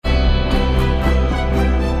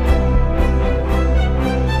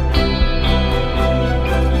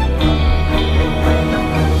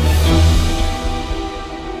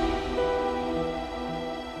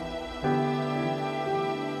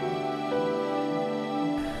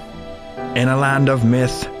In a land of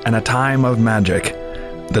myth and a time of magic,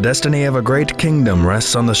 the destiny of a great kingdom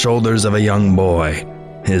rests on the shoulders of a young boy.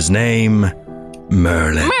 His name,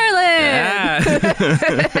 Merlin.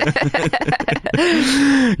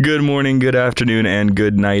 Good morning, good afternoon, and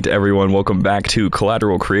good night, everyone. Welcome back to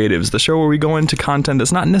Collateral Creatives, the show where we go into content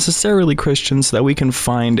that's not necessarily Christian so that we can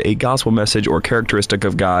find a gospel message or characteristic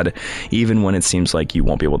of God, even when it seems like you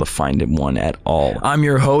won't be able to find one at all. I'm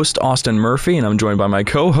your host, Austin Murphy, and I'm joined by my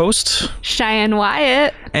co-host, Cheyenne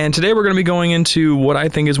Wyatt. And today we're going to be going into what I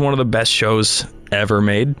think is one of the best shows ever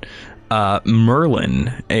made.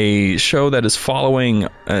 Merlin, a show that is following,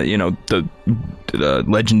 the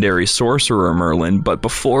legendary sorcerer Merlin, but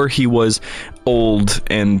before he was old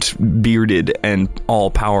and bearded and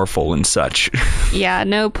all-powerful and such. Yeah,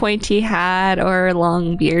 no pointy hat or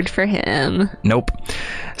long beard for him. Nope.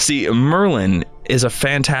 See, Merlin is a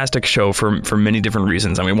fantastic show for many different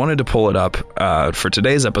reasons, and we wanted to pull it up for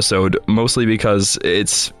today's episode, mostly because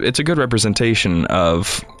it's a good representation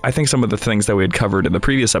of, I think, some of the things that we had covered in the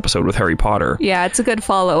previous episode with Harry Potter. Yeah, it's a good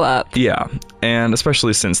follow-up. Yeah, and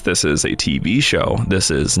especially since this is a TV show,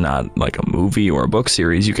 this is not like a movie or a book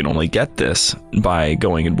series. You can only get this by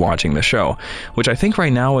going and watching the show, which I think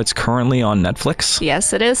right now it's currently on Netflix.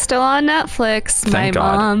 Yes, it is still on Netflix. Thank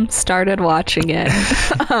God. My mom started watching it.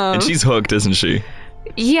 And she's hooked, isn't she?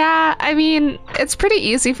 Yeah, I mean, it's pretty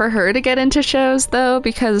easy for her to get into shows, though,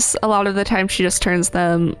 because a lot of the time she just turns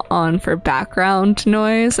them on for background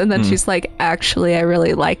noise, and then she's like, actually, I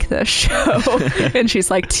really like this show. And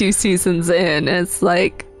she's like 2 seasons in, and it's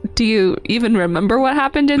like, do you even remember what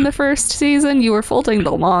happened in the first season? You were folding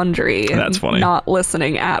the laundry and That's funny. Not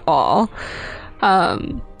listening at all.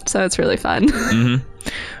 So it's really fun. Mm-hmm.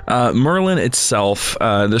 Merlin itself,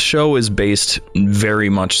 the show is based very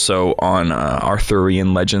much so on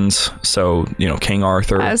Arthurian legends. So, King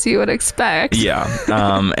Arthur. As you would expect. Yeah.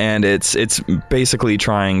 And it's basically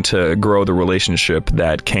trying to grow the relationship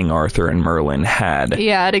that King Arthur and Merlin had.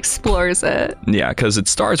 Yeah, it explores it. Yeah, because it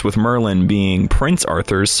starts with Merlin being Prince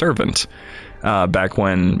Arthur's servant. Back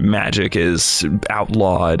when magic is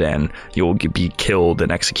outlawed and you'll be killed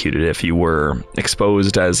and executed if you were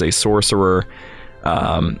exposed as a sorcerer.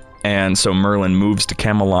 And so Merlin moves to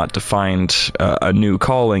Camelot to find a new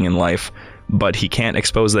calling in life, but he can't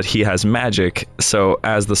expose that he has magic. So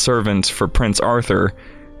as the servant for Prince Arthur,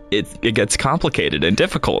 it gets complicated and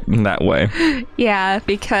difficult in that way. Yeah,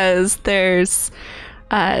 because there's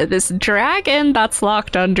this dragon that's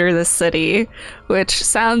locked under the city, which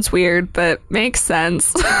sounds weird, but makes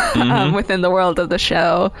sense within the world of the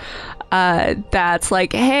show. That's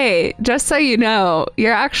like, hey, just so you know,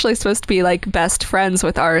 you're actually supposed to be like best friends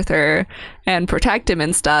with Arthur and protect him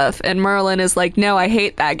and stuff. And Merlin is like, no, I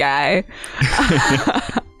hate that guy.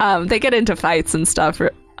 They get into fights and stuff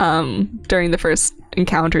during the first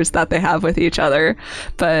encounters that they have with each other,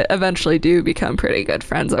 but eventually do become pretty good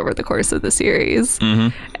friends over the course of the series.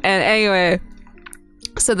 And anyway,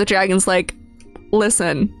 so the dragon's like,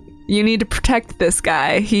 listen, you need to protect this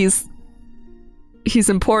guy. He's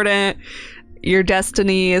important. Your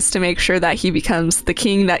destiny is to make sure that he becomes the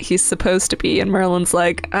king that he's supposed to be. And Merlin's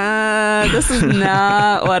like, this is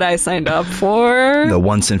not what I signed up for. The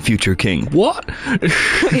once and future king. What?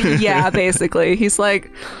 Yeah, basically. He's like,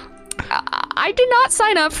 I did not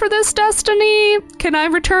sign up for this destiny. Can I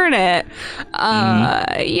return it?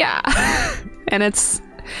 Yeah. And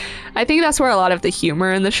I think that's where a lot of the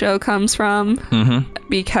humor in the show comes from.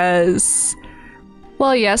 Because,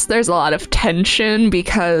 well, yes, there's a lot of tension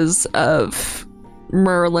because of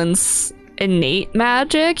Merlin's innate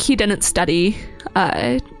magic. He didn't study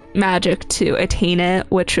magic to attain it,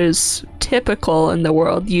 which is typical in the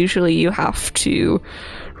world. Usually you have to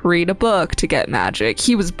read a book to get magic.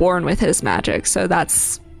 He was born with his magic, so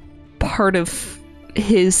that's part of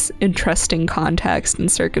his interesting context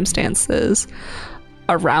and circumstances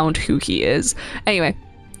around who he is. Anyway,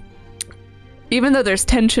 even though there's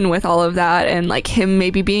tension with all of that and like him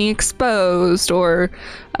maybe being exposed or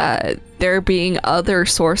there being other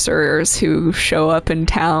sorcerers who show up in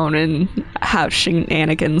town and have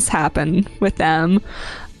shenanigans happen with them,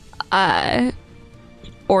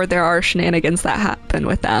 or there are shenanigans that happen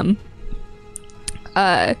with them,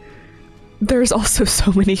 there's also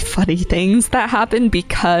so many funny things that happen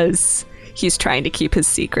because he's trying to keep his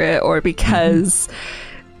secret or because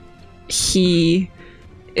he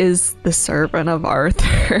is the servant of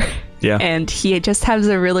Arthur. Yeah. And he just has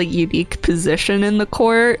a really unique position in the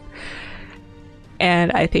court.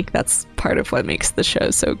 And I think that's part of what makes the show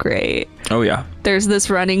so great. Oh, yeah. There's this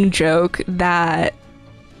running joke that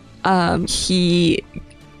he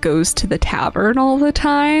goes to the tavern all the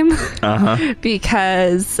time Uh-huh.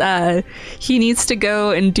 because he needs to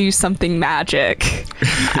go and do something magic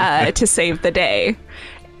to save the day.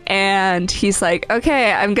 And he's like,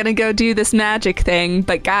 okay, I'm going to go do this magic thing.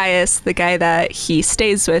 But Gaius, the guy that he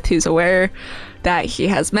stays with, who's aware that he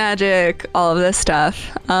has magic, all of this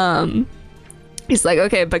stuff, he's like,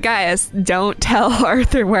 okay, but Gaius, don't tell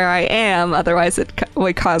Arthur where I am, otherwise it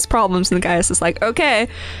would cause problems. And Gaius is like, okay.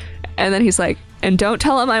 And then he's like, and don't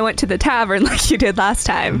tell him I went to the tavern like you did last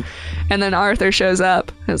time. And then Arthur shows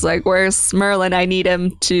up and is like, where's Merlin? I need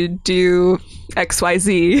him to do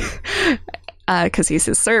XYZ because he's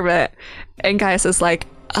his servant. And Gaius is like,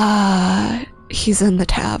 he's in the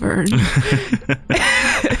tavern.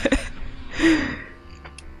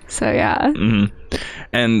 So yeah. Mm-hmm.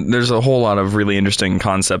 And there's a whole lot of really interesting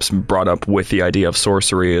concepts brought up with the idea of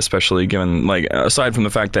sorcery, especially given, like, aside from the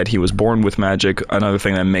fact that he was born with magic, another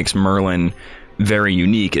thing that makes Merlin very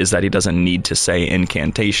unique is that he doesn't need to say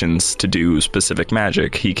incantations to do specific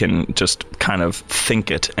magic. He can just kind of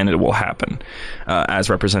think it and it will happen, as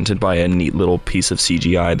represented by a neat little piece of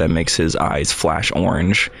CGI that makes his eyes flash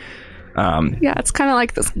orange. Yeah, it's kind of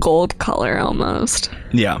like this gold color almost.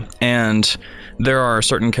 Yeah, and there are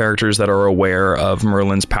certain characters that are aware of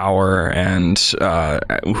Merlin's power and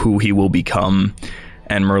who he will become.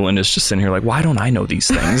 And Merlin is just sitting here like, why don't I know these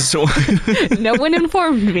things? So no one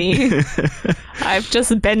informed me. I've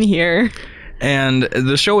just been here. And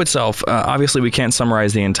the show itself, obviously we can't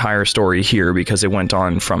summarize the entire story here because it went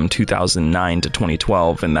on from 2009 to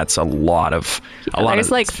 2012, and that's a lot of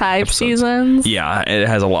There's like 5 episodes. seasons. Yeah, it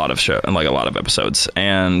has a lot of episodes,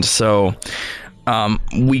 and so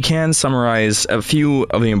we can summarize a few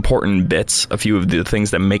of the important bits, a few of the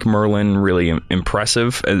things that make Merlin really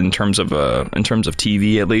impressive in terms of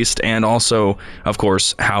TV at least, and also, of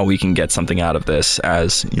course, how we can get something out of this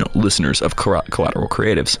as listeners of Collateral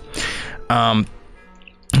Creatives.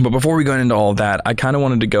 But before we go into all of that, I kind of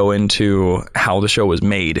wanted to go into how the show was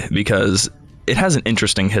made, because it has an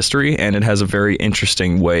interesting history and it has a very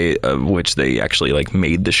interesting way of which they actually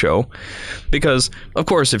made the show. Because, of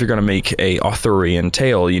course, if you're going to make a Arthurian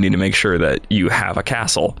tale, you need to make sure that you have a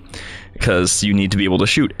castle, because you need to be able to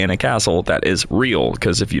shoot in a castle that is real,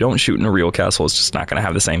 because if you don't shoot in a real castle, it's just not going to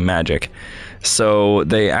have the same magic. So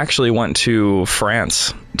they actually went to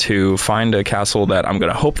France to find a castle that, I'm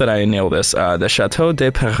going to hope that I nail this, the Chateau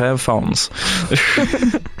de Pierrefonds.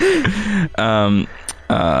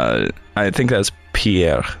 I think that's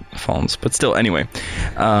Pierre Fons, but still, anyway.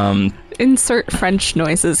 Insert French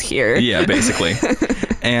noises here. Yeah, basically.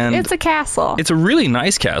 And it's a castle. It's a really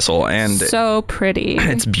nice castle, and so pretty.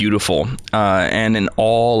 It's beautiful. And in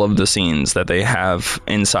all of the scenes that they have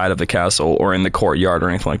inside of the castle or in the courtyard or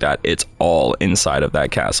anything like that, it's all inside of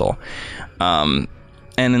that castle.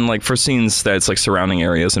 And in for scenes that's surrounding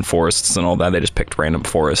areas and forests and all that, they just picked random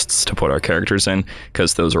forests to put our characters in,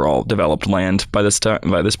 because those are all developed land by this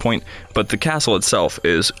point. But the castle itself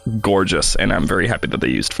is gorgeous, and I'm very happy that they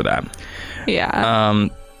used for that. Yeah.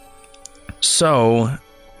 So,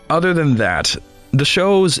 other than that, the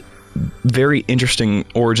show's very interesting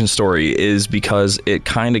origin story is because it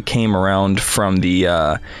kind of came around from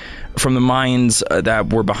the minds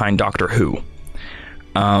that were behind Doctor Who.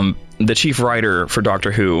 The chief writer for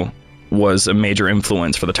Doctor Who was a major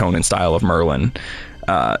influence for the tone and style of Merlin.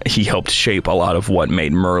 He helped shape a lot of what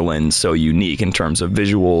made Merlin so unique in terms of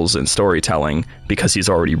visuals and storytelling, because he's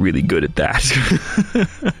already really good at that.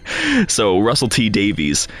 So Russell T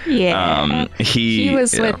Davies, he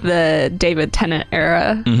was with the David Tennant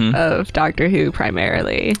era of Doctor Who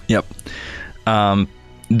primarily. Yep.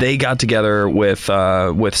 They got together with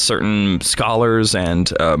certain scholars and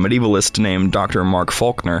a medievalist named Dr. Mark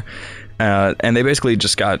Faulkner, and they basically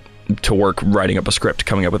just got to work writing up a script,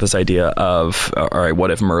 coming up with this idea of, all right,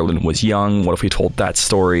 what if Merlin was young? What if we told that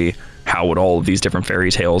story? How would all of these different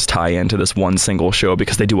fairy tales tie into this one single show?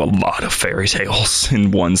 Because they do a lot of fairy tales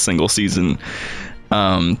in one single season.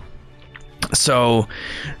 So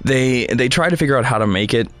they try to figure out how to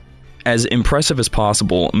make it as impressive as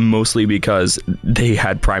possible, mostly because they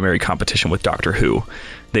had primary competition with Doctor Who.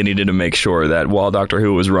 They needed to make sure that while Doctor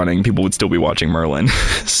Who was running, people would still be watching Merlin.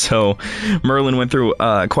 So Merlin went through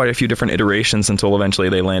quite a few different iterations until eventually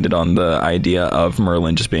they landed on the idea of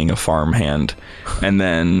Merlin just being a farmhand and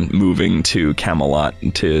then moving to Camelot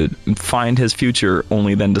to find his future,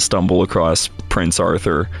 only then to stumble across Prince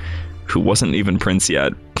Arthur, who wasn't even prince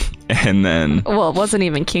yet. And then Well, it wasn't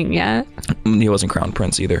even king yet. he wasn't crowned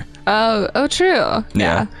prince either. Oh, true.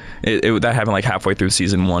 Yeah. That happened like halfway through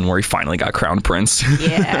season 1 where he finally got crowned prince.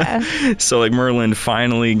 Yeah. So like Merlin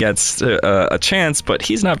finally gets a chance, but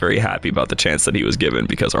he's not very happy about the chance that he was given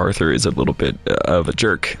because Arthur is a little bit of a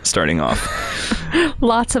jerk starting off.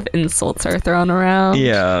 Lots of insults are thrown around.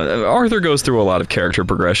 Yeah, Arthur goes through a lot of character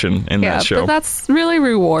progression in that show. But that's really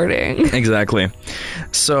rewarding. Exactly.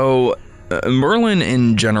 So Merlin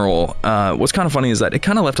in general, what's kind of funny is that it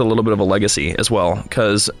kind of left a little bit of a legacy as well,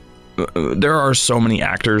 because there are so many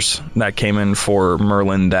actors that came in for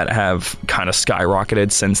Merlin that have kind of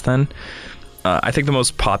skyrocketed since then. I think the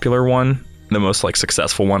most popular one, the most like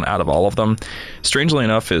successful one out of all of them, strangely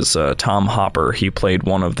enough, is Tom Hopper. He played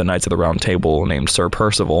one of the Knights of the Round Table named Sir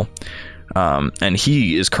Percival, and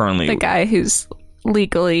he is currently The guy who's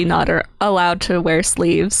legally not allowed to wear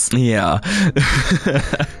sleeves. Yeah.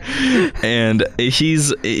 And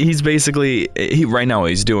he's basically right now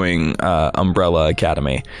he's doing Umbrella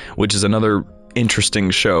Academy, which is another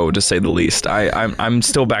interesting show to say the least. I'm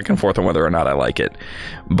still back and forth on whether or not I like it,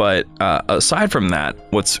 but aside from that,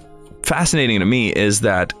 what's fascinating to me is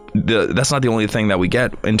that that's not the only thing that we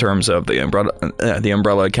get in terms of the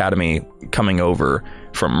Umbrella Academy coming over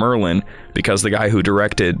from Merlin, because the guy who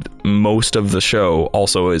directed most of the show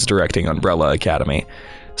also is directing Umbrella Academy.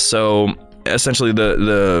 So essentially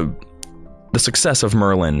the success of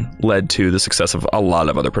Merlin led to the success of a lot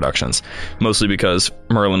of other productions, mostly because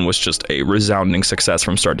Merlin was just a resounding success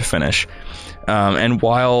from start to finish. And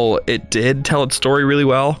while it did tell its story really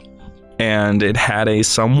well, and it had a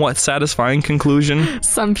somewhat satisfying conclusion,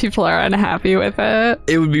 Some people are unhappy with it.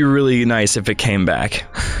 it would be really nice if it came back.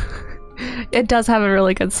 It does have a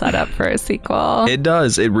really good setup for a sequel. It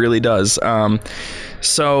does. It really does.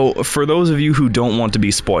 So for those of you who don't want to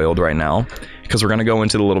be spoiled right now, because we're going to go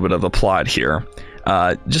into a little bit of the plot here,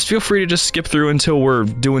 just feel free to just skip through until we're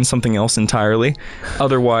doing something else entirely.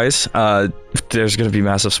 Otherwise, there's going to be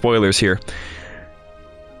massive spoilers here.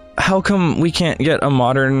 How come we can't get a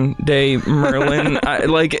modern day Merlin?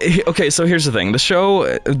 Okay, so here's the thing. The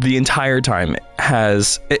show, the entire time,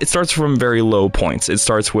 it starts from very low points. It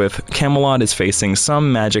starts with Camelot is facing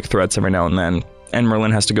some magic threats every now and then, and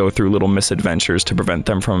Merlin has to go through little misadventures to prevent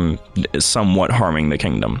them from somewhat harming the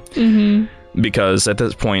kingdom. Mm-hmm. Because at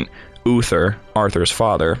this point, Uther, Arthur's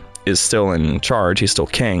father, is still in charge. He's still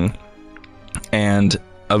king. And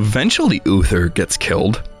eventually Uther gets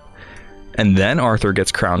killed. And then Arthur gets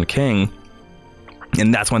crowned king,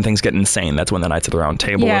 and that's when things get insane. That's when the Knights of the Round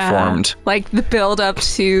Table are formed. Like the build up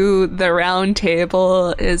to the Round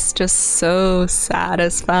Table is just so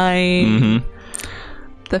satisfying. Mm-hmm.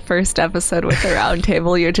 The first episode with the Round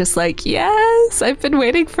Table, you're just like, yes, I've been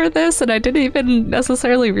waiting for this, and I didn't even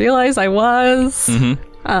necessarily realize I was.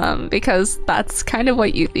 Mm-hmm. Because that's kind of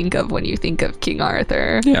what you think of when you think of King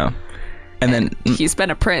Arthur. Yeah. And then he's been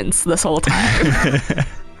a prince this whole time.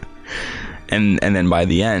 And then by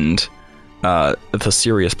the end, the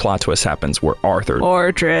serious plot twist happens where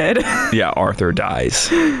Mordred. Yeah, Arthur dies.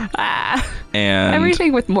 And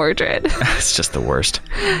Everything with Mordred. It's just the worst.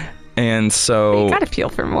 And so you gotta feel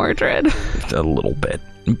for Mordred. A little bit.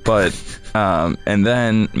 But and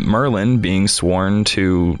then Merlin being sworn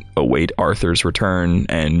to await Arthur's return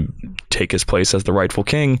and take his place as the rightful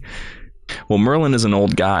king. Well, Merlin is an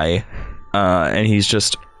old guy, and he's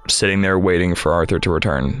just sitting there waiting for Arthur to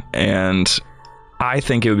return. And I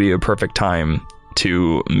think it would be a perfect time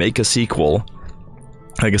to make a sequel,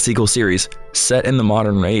 like a sequel series set in the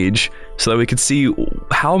modern age, so that we could see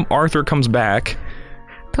how Arthur comes back.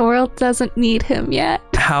 The world doesn't need him yet.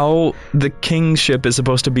 How the kingship is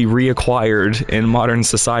supposed to be reacquired in modern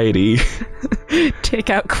society. Take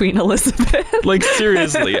out Queen Elizabeth. Like,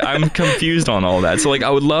 seriously, I'm confused on all that. So, like, I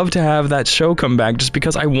would love to have that show come back just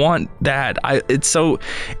because I want that.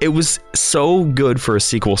 It was so good for a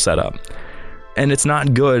sequel setup. And it's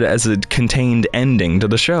not good as a contained ending to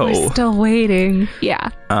the show. We're still waiting.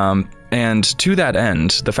 Yeah. And to that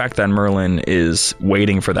end, the fact that Merlin is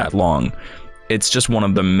waiting for that long, it's just one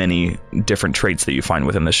of the many different traits that you find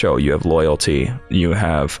within the show. You have loyalty, you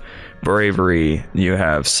have bravery, you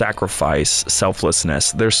have sacrifice,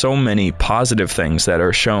 selflessness. There's so many positive things that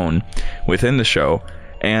are shown within the show.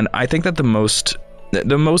 And I think that the most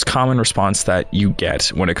common response that you get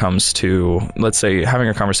when it comes to, let's say, having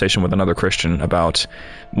a conversation with another Christian about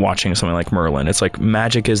watching something like Merlin, it's like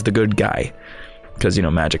magic is the good guy. Because,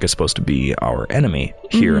 magic is supposed to be our enemy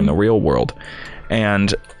here in the real world.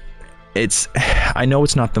 And I know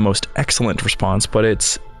it's not the most excellent response,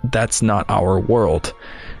 but that's not our world.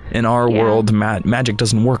 In our world, magic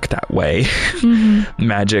doesn't work that way.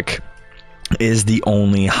 Magic is the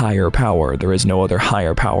only higher power. There is no other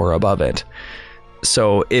higher power above it.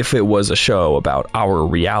 So if it was a show about our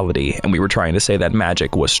reality and we were trying to say that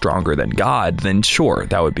magic was stronger than God, then sure,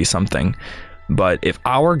 that would be something. But if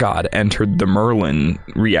our God entered the Merlin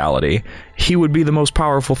reality, he would be the most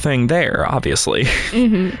powerful thing there, obviously.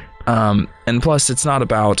 Mm-hmm. And plus, it's not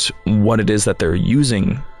about what it is that they're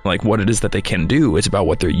using, like what it is that they can do. It's about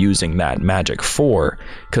what they're using that magic for,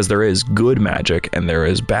 because there is good magic and there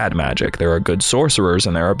is bad magic. There are good sorcerers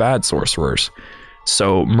and there are bad sorcerers.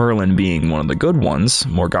 So Merlin being one of the good ones,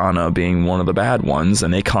 Morgana being one of the bad ones,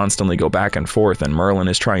 and they constantly go back and forth, and Merlin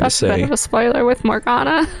is trying That's to say... a bit of a spoiler with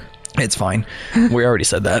Morgana. It's fine. We already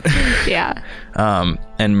said that. Yeah.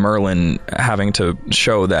 And Merlin having to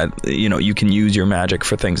show that, you know, you can use your magic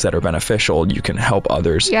for things that are beneficial. You can help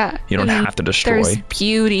others. Yeah. You don't have to destroy. There's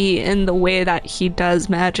beauty in the way that he does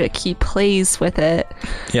magic. He plays with it.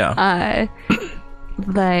 Yeah.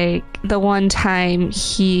 Like the one time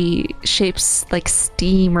he shapes like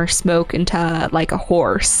steam or smoke into like a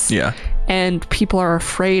horse. Yeah. And people are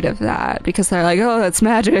afraid of that because they're like, oh, that's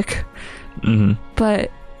magic. Mm-hmm. But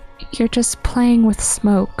you're just playing with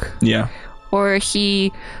smoke. Yeah. Or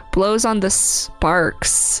he blows on the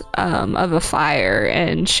sparks of a fire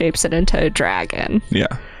and shapes it into a dragon. Yeah.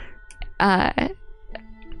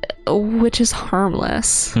 Which is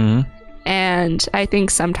harmless. Mm-hmm. And I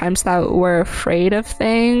think sometimes that we're afraid of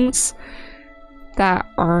things that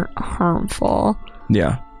aren't harmful.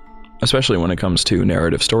 Yeah. Especially when it comes to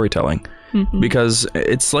narrative storytelling. Mm-hmm. Because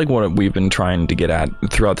it's like what we've been trying to get at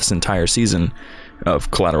throughout this entire season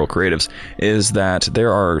of Collateral Creatives, is that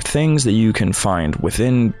there are things that you can find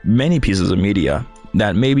within many pieces of media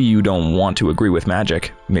that maybe you don't want to agree with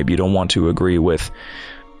magic. Maybe you don't want to agree with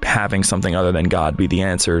having something other than God be the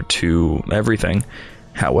answer to everything.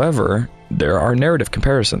 However, there are narrative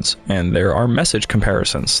comparisons and there are message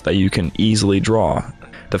comparisons that you can easily draw.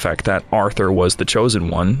 The fact that Arthur was the chosen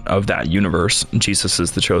one of that universe, Jesus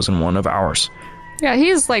is the chosen one of ours. Yeah,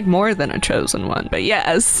 he's like more than a chosen one, but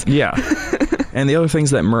yes. Yeah. And the other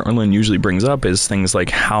things that Merlin usually brings up is things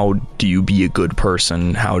like, how do you be a good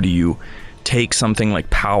person? How do you take something like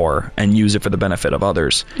power and use it for the benefit of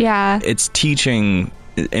others? Yeah. It's teaching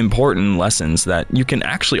important lessons that you can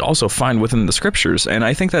actually also find within the scriptures, and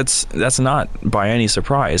I think that's not by any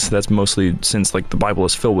surprise. That's mostly since like the Bible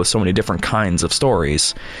is filled with so many different kinds of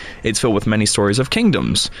stories. It's filled with many stories of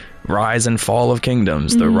kingdoms, rise and fall of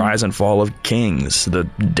kingdoms, the rise and fall of kings, the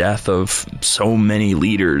death of so many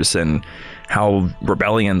leaders, and how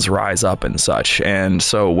rebellions rise up and such. And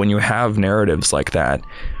so when you have narratives like that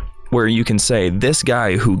where you can say, this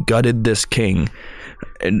guy who gutted this king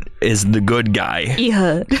is the good guy.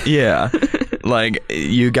 Ehud. Yeah. Like,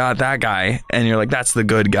 you got that guy and you're like, that's the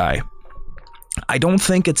good guy. I don't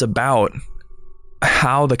think it's about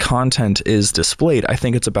how the content is displayed. I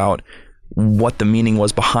think it's about what the meaning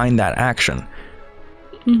was behind that action.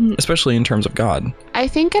 Mm-hmm. Especially in terms of God. I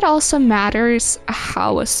think it also matters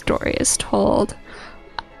how a story is told.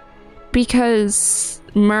 Because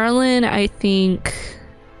Merlin, I think,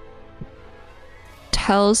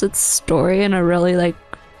 tells its story in a really like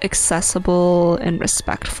accessible and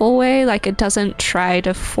respectful way. Like, it doesn't try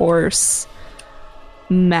to force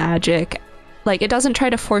magic. Like, it doesn't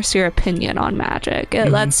try to force your opinion on magic.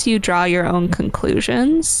 It lets you draw your own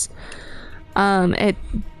conclusions. It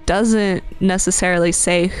doesn't necessarily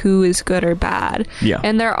say who is good or bad. Yeah.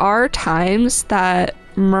 And there are times that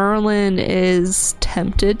Merlin is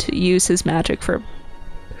tempted to use his magic for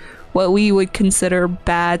what we would consider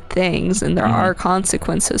bad things, and there are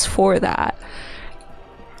consequences for that.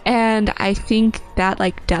 And I think that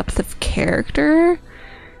like depth of character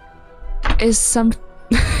is something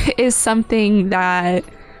that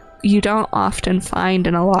you don't often find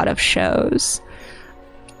in a lot of shows.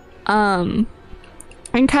 And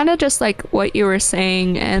kind of just like what you were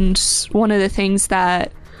saying, and one of the things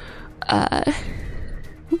that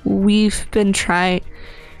we've been trying...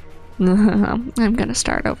 I'm gonna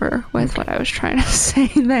start over with what I was trying to say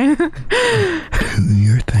there. Do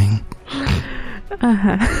your thing.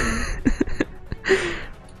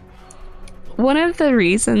 One of the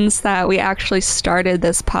reasons that we actually started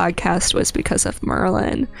this podcast was because of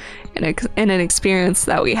Merlin and an experience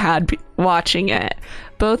that we had watching it.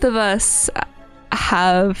 Both of us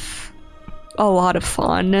have a lot of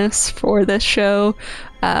fondness for this show.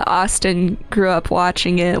 Austin grew up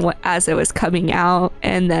watching it as it was coming out,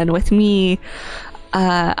 and then with me,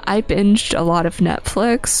 I binged a lot of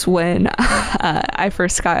Netflix when I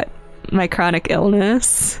first got my chronic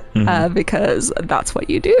illness, because that's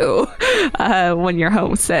what you do when you're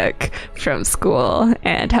homesick from school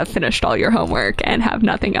and have finished all your homework and have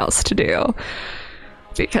nothing else to do.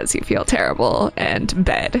 because you feel terrible and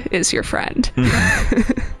bed is your friend.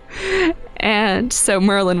 And so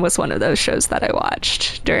Merlin was one of those shows that I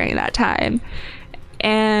watched during that time.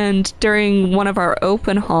 And during one of our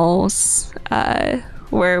open hauls,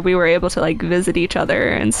 where we were able to like visit each other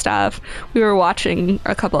and stuff, we were watching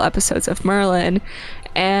a couple episodes of Merlin,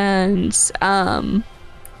 and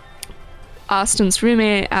Austin's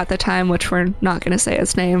roommate at the time, which we're not going to say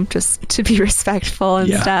his name just to be respectful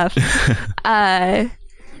and stuff,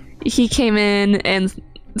 he came in and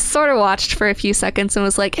sort of watched for a few seconds and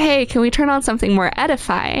was like, hey, can we turn on something more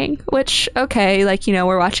edifying? Which, okay, like, you know,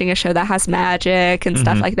 we're watching a show that has magic and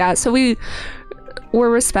stuff like that. So we were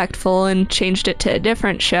respectful and changed it to a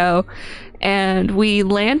different show. And we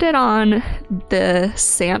landed on the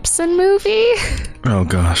Samson movie. Oh,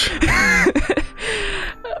 gosh.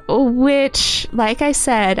 Which, like I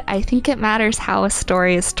said, I think it matters how a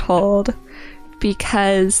story is told.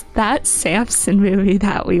 Because that Samson movie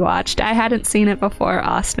that we watched, I hadn't seen it before.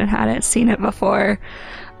 Austin hadn't seen it before.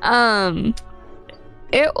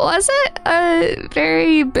 It wasn't a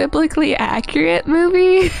very biblically accurate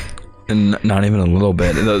movie. And not even a little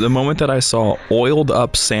bit. The moment that I saw oiled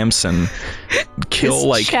up Samson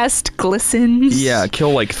kill His chest glistens. Yeah,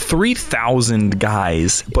 kill like 3,000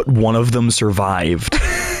 guys, but one of them survived.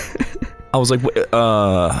 I was like,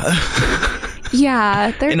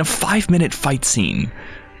 Yeah. In a 5-minute fight scene.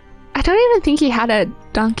 I don't even think he had a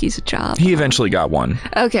donkey's job. He eventually got one.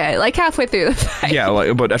 Okay, like halfway through the fight.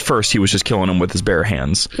 Yeah, but at first he was just killing him with his bare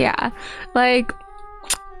hands. Yeah, like...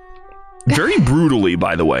 Very brutally,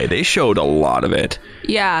 by the way. They showed a lot of it.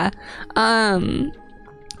 Yeah.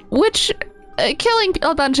 Which... killing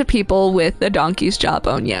a bunch of people with a donkey's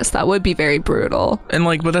jawbone, yes, that would be very brutal. And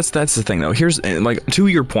like, but that's the thing though. Here's like, to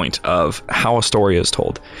your point of how a story is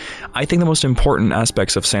told. I think the most important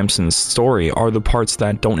aspects of Samson's story are the parts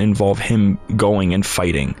that don't involve him going and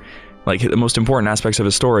fighting. Like, the most important aspects of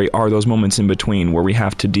his story are those moments in between where we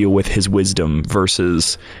have to deal with his wisdom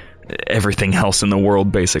versus everything else in the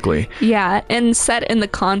world, basically. Yeah, and set in the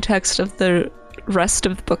context of the rest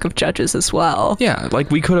of the Book of Judges as well. Yeah, like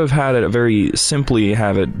we could have had it very simply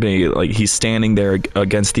have it be like he's standing there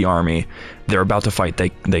against the army, they're about to fight,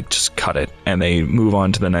 they just cut it and they move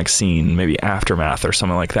on to the next scene, maybe aftermath or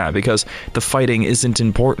something like that, because the fighting isn't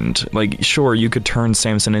important. Like, sure, you could turn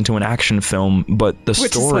Samson into an action film, but the story,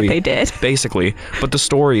 which is what they did, basically, but the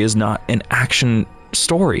story is not an action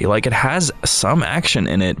story. Like, it has some action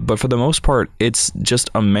in it, but for the most part it's just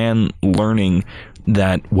a man learning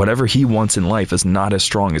that whatever he wants in life is not as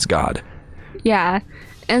strong as God. Yeah.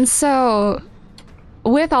 And so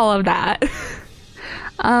with all of that,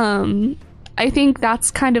 I think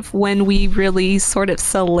that's kind of when we really sort of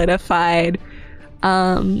solidified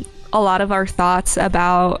a lot of our thoughts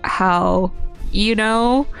about how, you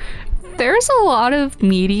know, there's a lot of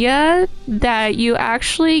media that you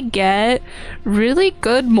actually get really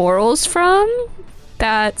good morals from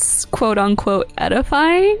that's quote unquote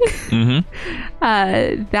edifying.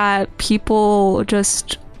 That people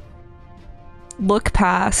just look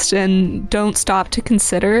past and don't stop to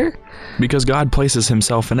consider. Because God places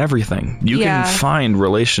himself in everything. You can find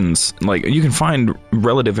relations, like you can find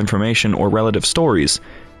relative information or relative stories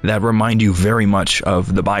that remind you very much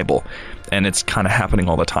of the Bible. And it's kind of happening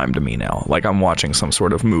all the time to me now. Like, I'm watching some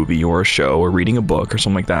sort of movie or a show or reading a book or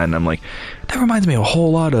something like that, and I'm like, that reminds me a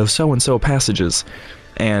whole lot of so-and-so passages.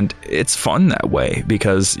 And it's fun that way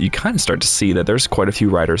because you kind of start to see that there's quite a few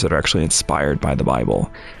writers that are actually inspired by the Bible.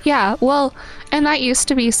 Yeah, well, and that used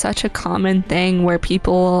to be such a common thing where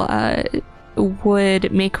people would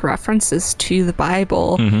make references to the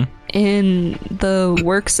Bible in the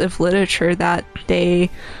works of literature that they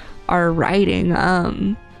are writing.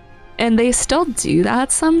 And they still do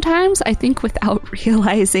that sometimes, I think, without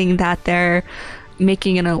realizing that they're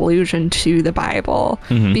making an allusion to the Bible,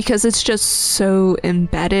 because it's just so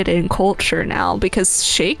embedded in culture now, because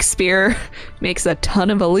Shakespeare makes a ton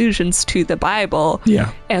of allusions to the Bible.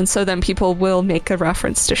 Yeah. And so then people will make a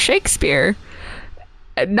reference to Shakespeare,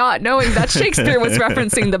 not knowing that Shakespeare was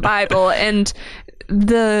referencing the Bible. And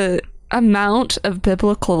the amount of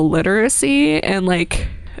biblical literacy and like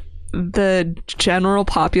the general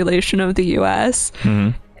population of the US,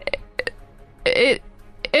 it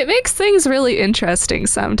makes things really interesting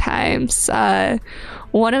sometimes.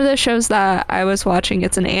 One of the shows that I was watching,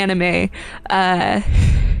 it's an anime.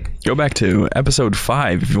 Go back to episode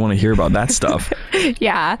 5 if you want to hear about that stuff.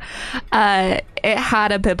 Yeah. It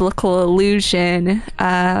had a biblical allusion.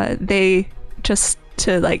 They, just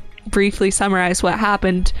to like briefly summarize what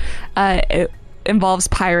happened, involves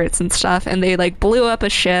pirates and stuff, and they like blew up a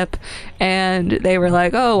ship, and they were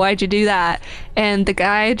like, oh, why'd you do that? And the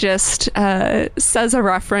guy just says a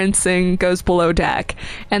reference and goes below deck,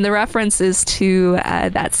 and the reference is to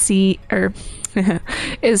that sea, or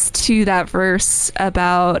is to that verse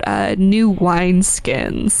about new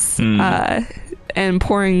wineskins and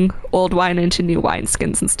pouring old wine into new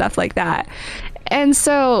wineskins and stuff like that. And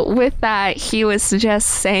so with that, he was just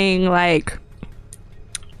saying, like,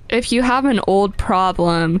 if you have an old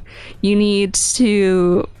problem, you need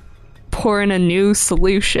to pour in a new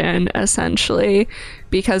solution, essentially,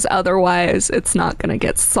 because otherwise it's not going to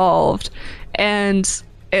get solved. And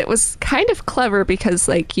it was kind of clever because,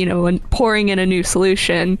 like, you know, when pouring in a new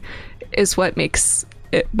solution is what makes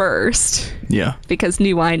it burst. Yeah. Because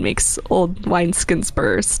new wine makes old wineskins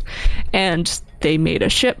burst. And they made a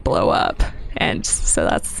ship blow up. And so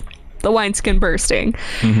that's the wineskin bursting.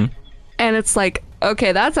 Mm-hmm. And it's like,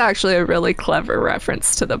 okay, that's actually a really clever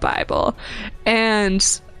reference to the Bible.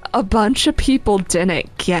 And a bunch of people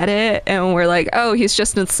didn't get it and were like, oh, he's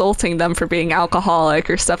just insulting them for being alcoholic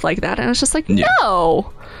or stuff like that. And it's just like,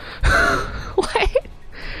 no. What?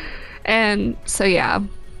 And so, yeah.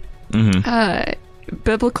 Mm-hmm.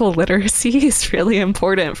 Biblical literacy is really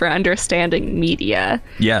important for understanding media.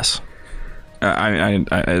 Yes.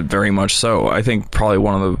 I very much so. I think probably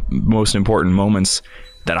one of the most important moments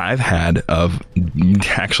that I've had of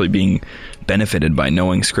actually being benefited by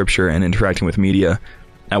knowing scripture and interacting with media.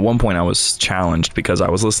 At one point I was challenged because I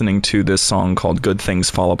was listening to this song called Good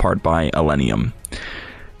Things Fall Apart by Illenium.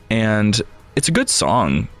 And it's a good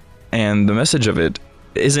song, and the message of it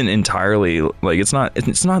isn't entirely like, it's not,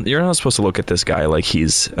 you're not supposed to look at this guy like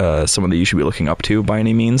he's someone that you should be looking up to by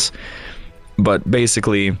any means. But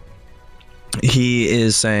basically, he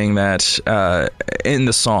is saying that in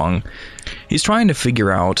the song, he's trying to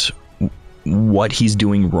figure out what he's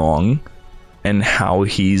doing wrong and how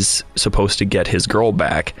he's supposed to get his girl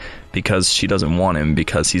back, because she doesn't want him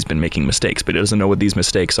because he's been making mistakes, but he doesn't know what these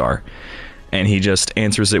mistakes are. And he just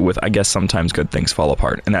answers it with, I guess sometimes good things fall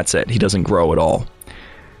apart. And that's it. He doesn't grow at all.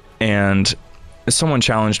 And someone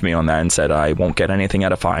challenged me on that and said I won't get anything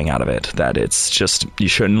edifying out of it, that it's just, you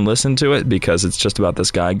shouldn't listen to it because it's just about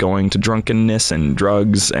this guy going to drunkenness and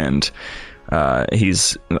drugs, and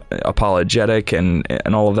he's apologetic and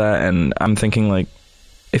all of that. And I'm thinking, like,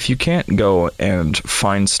 if you can't go and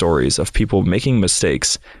find stories of people making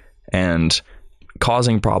mistakes and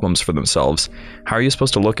causing problems for themselves, how are you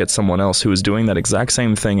supposed to look at someone else who is doing that exact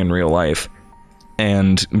same thing in real life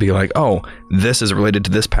and be like, oh, this is related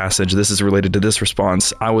to this passage, this is related to this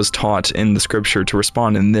response, I was taught in the scripture to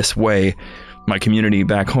respond in this way, my community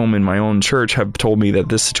back home in my own church have told me that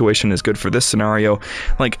this situation is good for this scenario.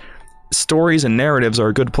 Like, stories and narratives are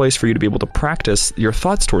a good place for you to be able to practice your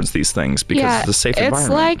thoughts towards these things, because it's a safe environment.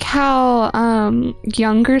 It's like how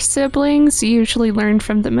younger siblings usually learn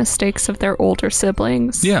from the mistakes of their older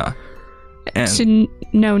siblings. Yeah. And to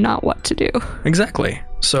know not what to do. Exactly.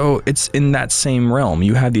 So it's in that same realm.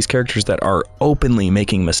 You have these characters that are openly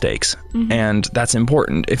making mistakes, and that's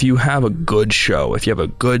important. If you have a good show, if you have a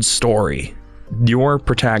good story, your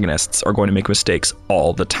protagonists are going to make mistakes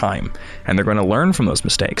all the time, and they're going to learn from those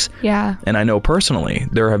mistakes. Yeah. And I know personally,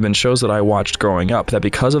 there have been shows that I watched growing up that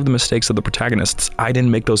because of the mistakes of the protagonists, I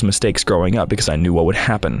didn't make those mistakes growing up because I knew what would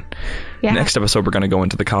happen. Yeah. Next episode, we're going to go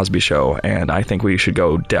into The Cosby Show, and I think we should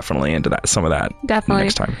go definitely into that, some of that definitely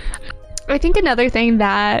next time. I think another thing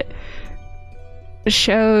that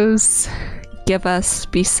shows give us,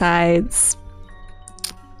 besides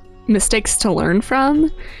mistakes to learn from,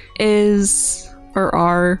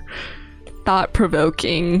 are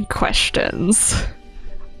thought-provoking questions.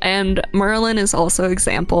 And Merlin is also an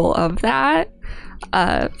example of that.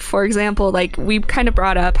 For example, like, we kind of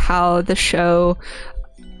brought up how the show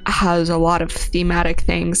has a lot of thematic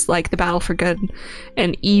things like the battle for good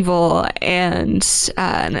and evil, and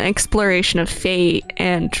an exploration of fate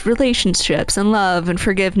and relationships and love and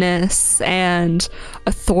forgiveness and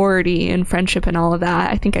authority and friendship and all of that.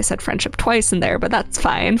 I think I said friendship twice in there, but that's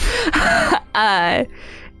fine. And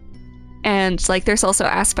like, there's also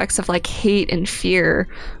aspects of like hate and fear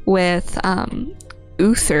with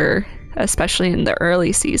Uther, especially in the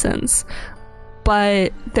early seasons.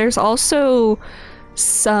 But there's also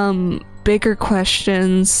some bigger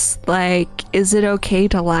questions like, is it okay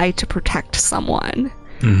to lie to protect someone?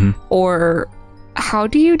 Or how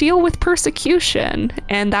do you deal with persecution?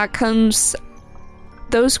 And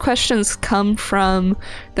those questions come from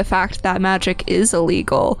the fact that magic is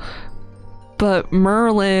illegal, but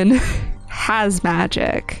Merlin has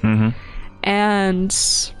magic.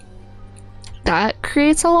 And that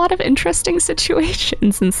creates a lot of interesting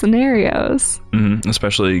situations and scenarios.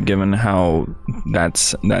 Especially given how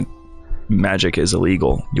that magic is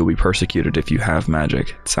illegal. You'll be persecuted if you have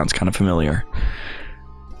magic. It sounds kind of familiar.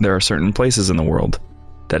 There are certain places in the world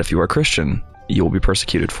that if you are Christian, you will be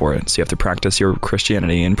persecuted for it. So you have to practice your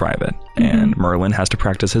Christianity in private. And Merlin has to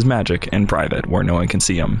practice his magic in private where no one can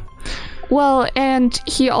see him. Well, and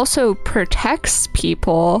he also protects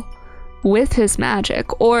people with his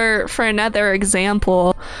magic. Or for another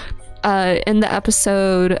example, in the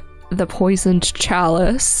episode The Poisoned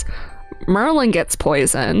Chalice, Merlin gets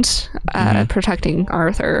poisoned, protecting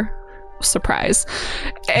Arthur. Surprise.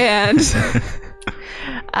 And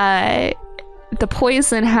the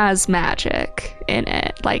poison has magic in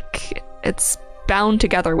it. Like, it's bound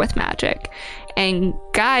together with magic. And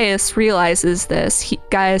Gaius realizes this.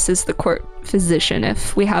 Gaius is the court physician,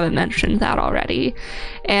 if we haven't mentioned that already.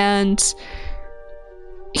 And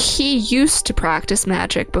he used to practice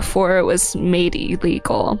magic before it was made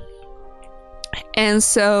illegal. And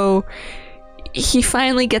so he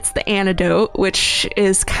finally gets the antidote, which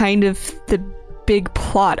is kind of the big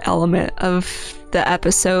plot element of the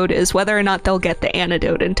episode, is whether or not they'll get the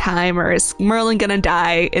antidote in time, or is Merlin gonna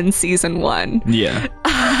die in season 1? Yeah.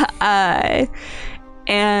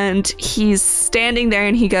 And he's standing there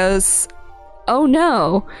and he goes, oh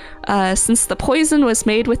no, since the poison was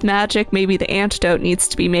made with magic, maybe the antidote needs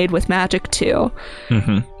to be made with magic too.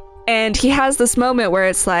 And he has this moment where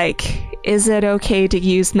it's like, is it okay to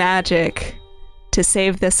use magic to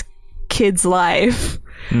save this kid's life?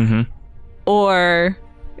 Or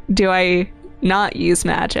do I not use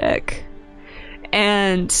magic?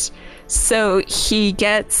 And so he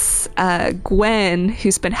gets Gwen,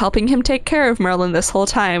 who's been helping him take care of Merlin this whole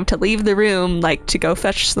time, to leave the room, like to go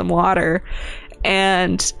fetch some water,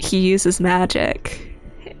 and he uses magic,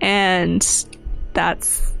 and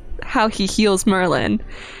that's how he heals Merlin.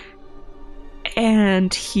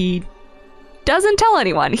 And he doesn't tell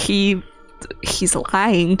anyone. He's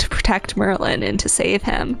lying to protect Merlin and to save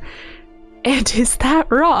him. And is that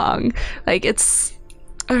wrong? Like, it's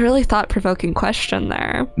a really thought-provoking question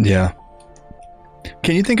there. Yeah.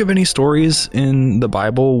 Can you think of any stories in the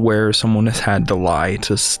Bible where someone has had to lie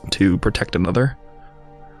to protect another?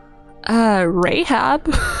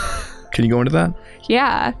 Rahab. Can you go into that?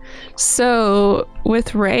 Yeah. So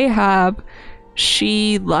with Rahab,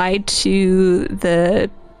 she lied to the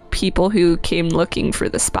people who came looking for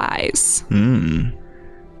the spies. And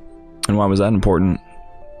why was that important?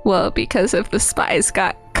 Well, because if the spies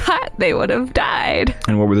got caught, they would have died.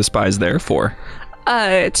 And what were the spies there for?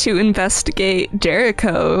 To investigate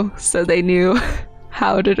Jericho, so they knew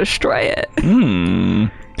how to destroy it.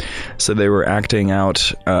 So they were acting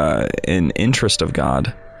out in interest of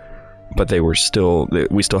God, but we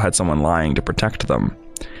still had someone lying to protect them.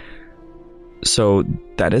 So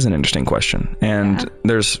that is an interesting question. And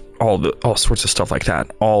there's all sorts of stuff like that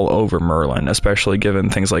all over Merlin, especially given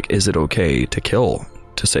things like, is it okay to kill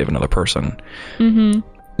to save another person?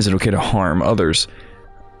 Is it okay to harm others?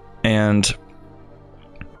 And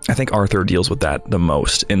I think Arthur deals with that the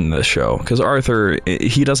most in the show, because Arthur,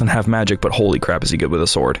 he doesn't have magic, but holy crap is he good with a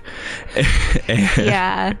sword.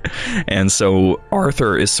 And so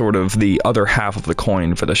Arthur is sort of the other half of the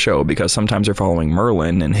coin for the show, because sometimes they're following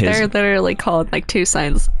Merlin and his... They're literally called like two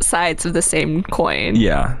sides of the same coin.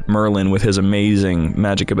 Yeah, Merlin with his amazing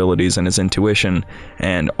magic abilities and his intuition,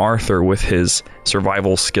 and Arthur with his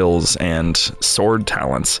survival skills and sword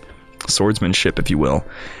talents, swordsmanship, if you will.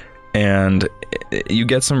 And you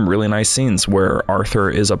get some really nice scenes where Arthur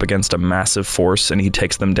is up against a massive force and he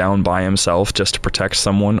takes them down by himself just to protect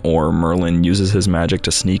someone, or Merlin uses his magic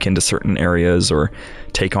to sneak into certain areas or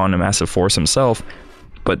take on a massive force himself.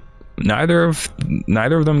 But neither of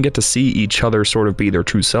them get to see each other sort of be their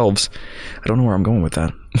true selves. I don't know where I'm going with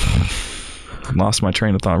that. Lost my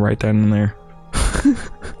train of thought right then and there.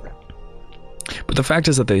 But the fact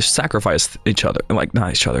is that they sacrifice each other,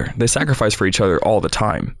 they sacrifice for each other all the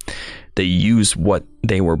time. They use what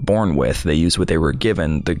they were born with, they use what they were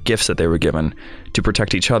given, the gifts that they were given, to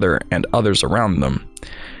protect each other and others around them.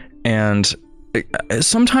 And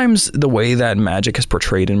sometimes the way that magic is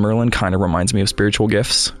portrayed in Merlin kind of reminds me of spiritual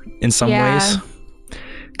gifts in some ways.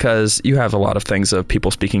 Because you have a lot of things of people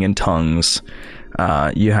speaking in tongues.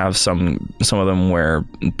 You have some of them where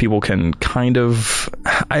people can kind of...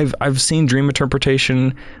 I've seen dream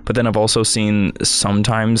interpretation, but then I've also seen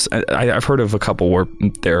sometimes... I've heard of a couple where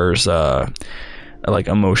there's like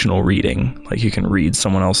emotional reading. Like you can read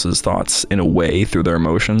someone else's thoughts in a way through their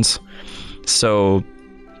emotions. So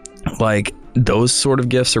like those sort of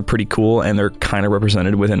gifts are pretty cool, and they're kind of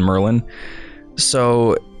represented within Merlin.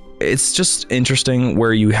 So it's just interesting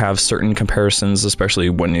where you have certain comparisons, especially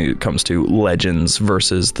when it comes to legends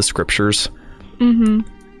versus the scriptures.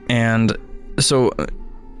 And so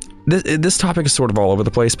this topic is sort of all over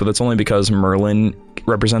the place, but that's only because Merlin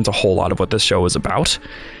represents a whole lot of what this show is about.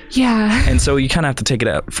 Yeah. And so you kind of have to take it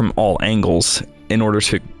out from all angles in order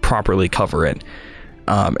to properly cover it.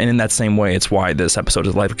 And in that same way, it's why this episode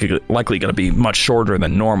is likely going to be much shorter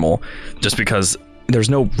than normal, just because there's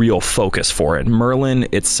no real focus for it. Merlin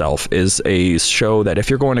itself is a show that if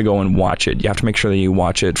you're going to go and watch it, you have to make sure that you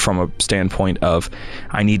watch it from a standpoint of,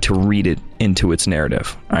 I need to read it into its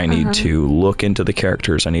narrative. I need to look into the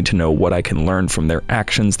characters. I need to know what I can learn from their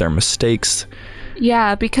actions, their mistakes.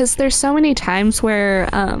 Yeah, because there's so many times where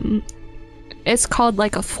it's called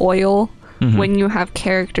like a foil when you have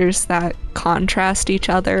characters that contrast each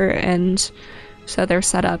other, and so they're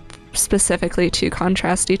set up specifically to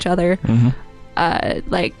contrast each other.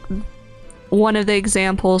 Like one of the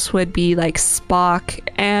examples would be like Spock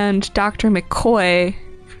and Dr. McCoy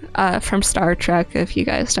from Star Trek, if you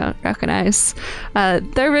guys don't recognize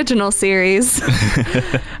the original series.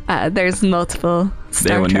 There's multiple Star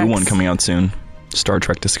They have a Treks. new one coming out soon, Star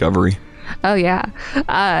Trek Discovery. Oh yeah.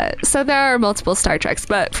 So there are multiple Star Treks,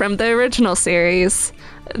 but from the original series,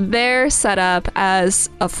 they're set up as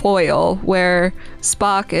a foil where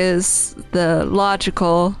Spock is the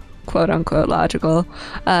logical, quote unquote logical,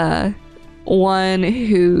 one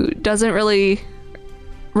who doesn't really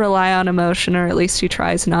rely on emotion, or at least he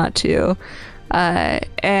tries not to.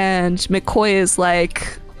 And McCoy is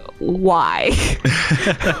like, why?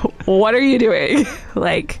 What are you doing?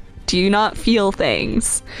 Like, do you not feel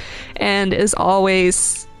things? And is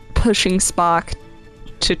always pushing Spock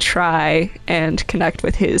to try and connect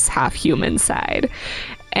with his half-human side.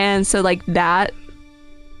 And so like that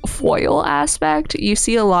foil aspect you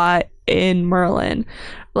see a lot in Merlin,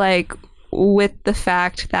 like with the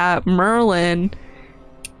fact that Merlin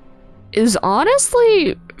is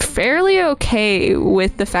honestly fairly okay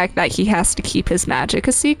with the fact that he has to keep his magic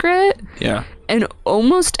a secret. Yeah. And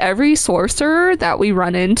almost every sorcerer that we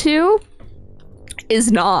run into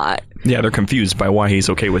is not. Yeah, they're confused by why he's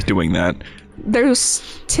okay with doing that.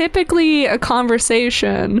 There's typically a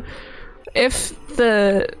conversation if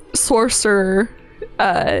the sorcerer,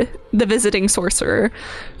 the visiting sorcerer,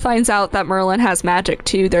 finds out that Merlin has magic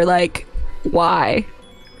too. They're like, why?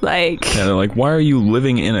 Like, yeah, they're like, why are you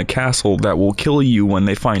living in a castle that will kill you when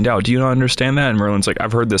they find out? Do you not understand that? And Merlin's like,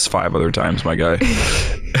 I've heard this 5 other times, my guy.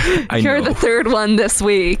 You're the third one this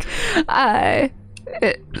week.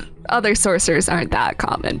 Other sorcerers aren't that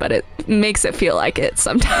common, but it makes it feel like it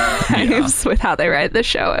sometimes with how they write the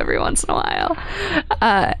show every once in a while.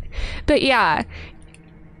 But yeah,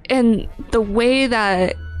 and the way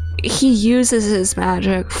that he uses his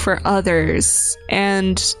magic for others,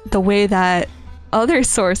 and the way that other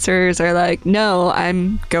sorcerers are like, no,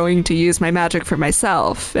 I'm going to use my magic for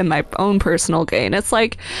myself and my own personal gain. It's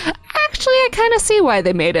like, actually, I kind of see why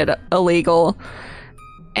they made it illegal.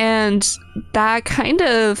 And that kind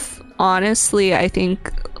of, honestly, I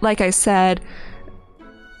think, like I said,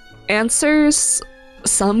 answers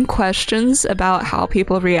some questions about how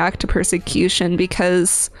people react to persecution,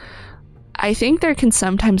 because I think there can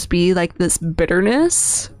sometimes be like this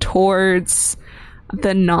bitterness towards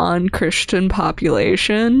the non-Christian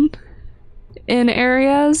population in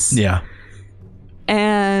areas. Yeah.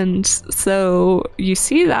 And so you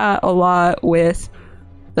see that a lot with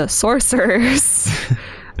the sorcerers.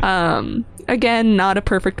 Again, not a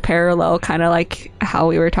perfect parallel, kind of like how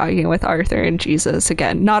we were talking with Arthur and Jesus.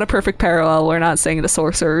 Again, not a perfect parallel. We're not saying the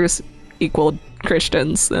sorcerers equaled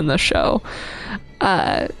Christians in the show.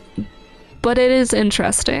 But it is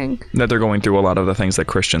interesting that they're going through a lot of the things that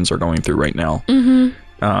Christians are going through right now.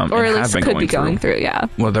 Or at least could be going through, yeah.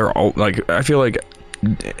 Well, they're all, like, I feel like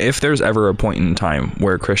if there's ever a point in time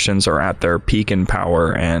where Christians are at their peak in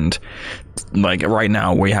power, and like right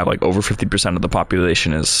now we have like over 50% of the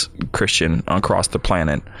population is Christian across the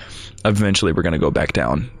planet, eventually we're going to go back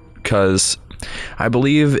down. Because I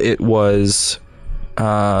believe it was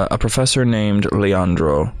a professor named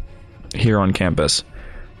Leandro here on campus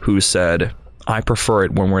who said, I prefer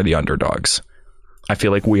it when we're the underdogs. I feel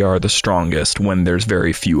like we are the strongest when there's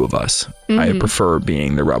very few of us. I prefer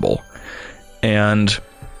being the rebel. And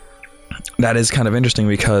that is kind of interesting,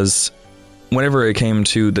 because whenever it came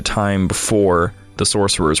to the time before the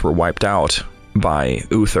sorcerers were wiped out by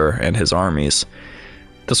Uther and his armies,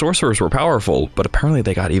 the sorcerers were powerful, but apparently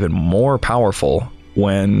they got even more powerful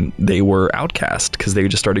when they were outcast, because they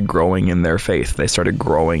just started growing in their faith. They started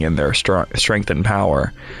growing in their strength and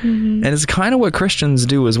power. And it's kind of what Christians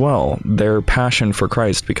do as well. Their passion for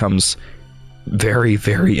Christ becomes very,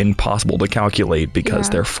 very impossible to calculate because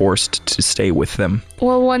they're forced to stay with them.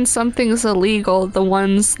 Well, when something's illegal, the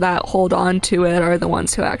ones that hold on to it are the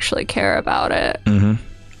ones who actually care about it.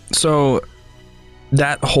 So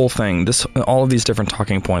that whole thing, all of these different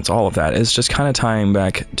talking points, all of that is just kind of tying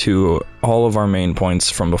back to all of our main points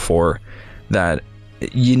from before, that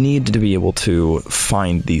you need to be able to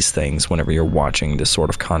find these things whenever you're watching this sort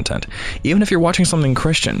of content. Even if you're watching something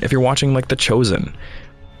Christian, if you're watching like The Chosen,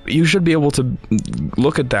 you should be able to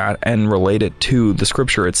look at that and relate it to the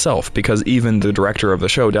scripture itself, because even the director of the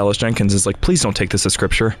show, Dallas Jenkins, is like, please don't take this as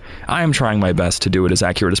scripture. I am trying my best to do it as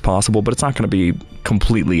accurate as possible, but it's not going to be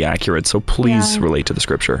completely accurate, so please relate to the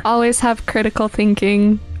scripture. Always have critical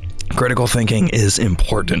thinking. Critical thinking is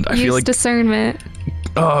important. I feel like discernment.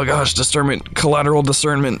 Oh gosh, discernment, collateral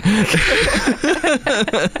discernment.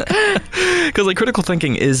 Because like critical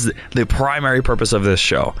thinking is the primary purpose of this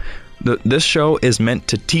show. This show is meant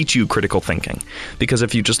to teach you critical thinking, because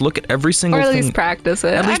if you just look at every single thing, or at least practice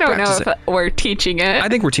it. I don't know if we're teaching it. I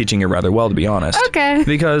think we're teaching it rather well, to be honest. Okay.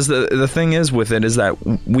 Because the thing is with it is that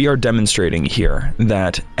we are demonstrating here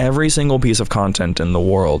that every single piece of content in the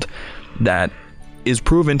world that is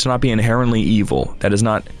proven to not be inherently evil, that is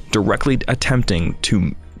not directly attempting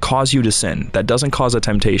to cause you to sin, that doesn't cause a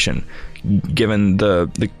temptation, given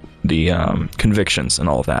the convictions and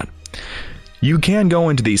all of that. You can go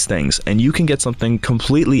into these things and you can get something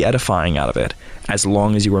completely edifying out of it, as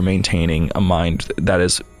long as you are maintaining a mind that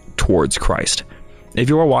is towards Christ. If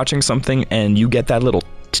you are watching something and you get that little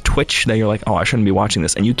twitch that you're like, oh, I shouldn't be watching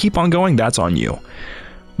this, and you keep on going, that's on you.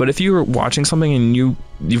 But if you're watching something and you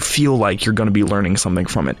feel like you're going to be learning something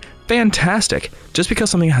from it, fantastic. Just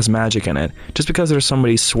because something has magic in it, just because there's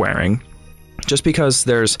somebody swearing, just because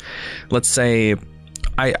there's, let's say,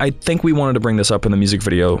 I think we wanted to bring this up in the music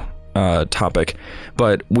video topic,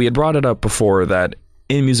 but we had brought it up before that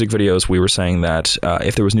in music videos we were saying that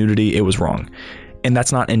if there was nudity, it was wrong. And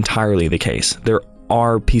that's not entirely the case. There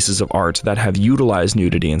are pieces of art that have utilized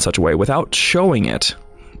nudity in such a way without showing it,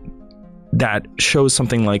 that shows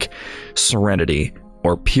something like serenity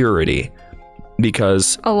or purity,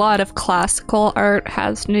 because a lot of classical art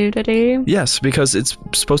has nudity. Yes, because it's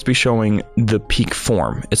supposed to be showing the peak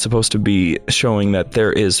form. It's supposed to be showing that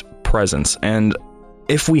there is presence. And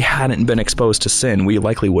if we hadn't been exposed to sin, we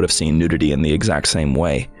likely would have seen nudity in the exact same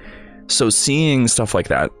way. So seeing stuff like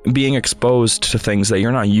that, being exposed to things that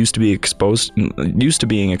you're not used to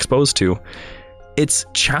being exposed to, it's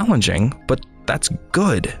challenging, but that's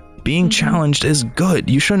good. Being challenged is good.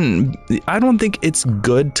 I don't think it's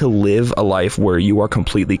good to live a life where you are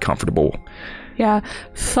completely comfortable. Yeah.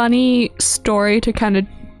 Funny story to kind of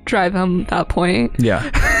drive home that point.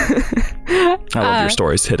 Yeah. I love your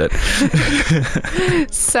stories. Hit it.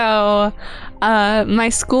 So, my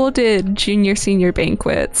school did junior-senior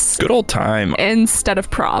banquets. Good old time. Instead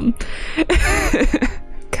of prom.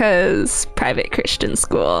 Because private Christian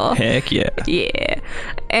school. Heck yeah. Yeah.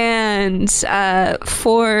 And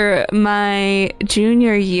for my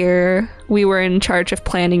junior year, we were in charge of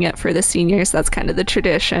planning it for the seniors. That's kind of the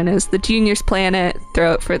tradition, is the juniors plan it,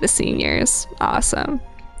 throw it for the seniors. Awesome.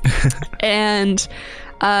 And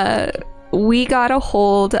we got a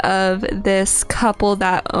hold of this couple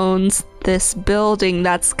that owns this building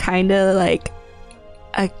that's kind of like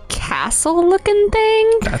a castle looking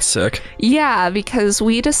thing. That's sick. Yeah, because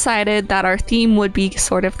we decided that our theme would be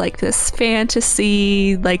sort of like this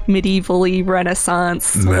fantasy, like medievally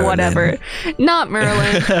Renaissance, Merlin. Whatever. Not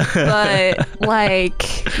Merlin, but like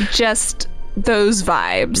just those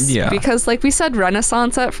vibes. Yeah. Because like we said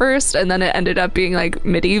Renaissance at first, and then it ended up being like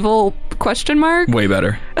medieval ? Way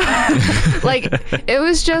better. Like it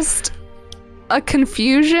was just a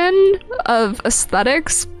confusion of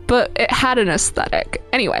aesthetics, but it had an aesthetic.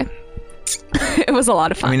 Anyway, it was a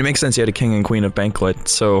lot of fun. I mean, it makes sense. You had a king and queen of banquet,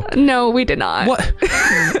 so... No, we did not. What?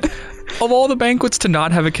 Of all the banquets to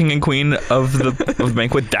not have a king and queen of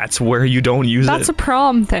banquet, that's where you don't use That's it? a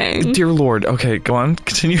prom thing. Dear Lord. Okay, go on.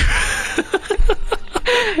 Continue.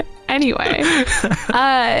 Anyway,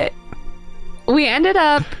 we ended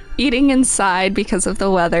up eating inside because of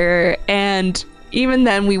the weather, and even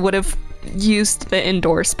then we would have used the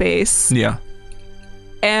indoor space. Yeah.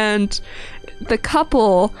 And the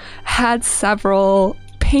couple had several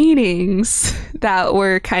paintings that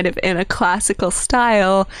were kind of in a classical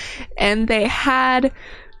style, and they had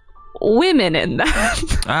women in them.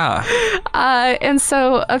 And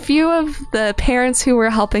so a few of the parents who were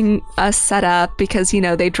helping us set up, because, you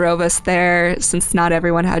know, they drove us there since not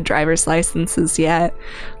everyone had driver's licenses yet.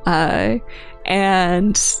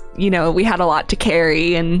 And, you know, we had a lot to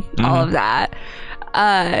carry and all of that.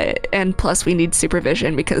 And plus we need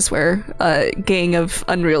supervision because we're a gang of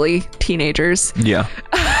unruly teenagers. Yeah.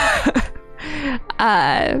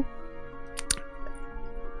 A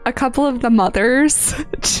couple of the mothers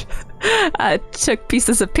took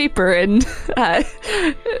pieces of paper and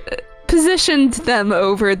positioned them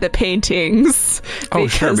over the paintings. Oh,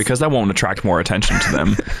 sure, because that won't attract more attention to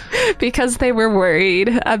them. Because they were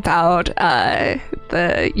worried about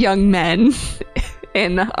the young men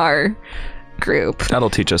in our group. That'll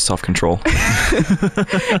teach us self-control.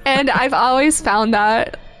 And I've always found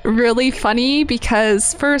that really funny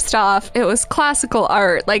because, first off, it was classical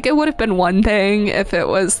art. Like, it would have been one thing if it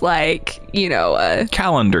was like,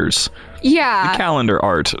 calendars. Yeah. Calendar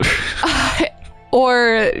art.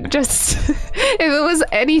 Or just if it was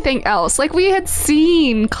anything else. Like, we had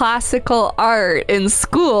seen classical art in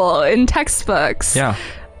school, in textbooks. Yeah.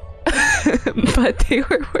 But they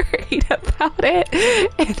were worried about it.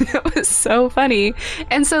 And it was so funny.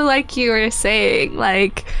 And so, like you were saying,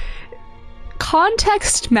 like,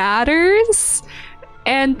 context matters.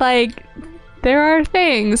 And, like, there are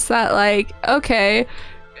things that, like, okay,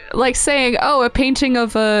 like saying, oh, a painting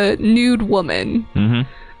of a nude woman. Mm-hmm.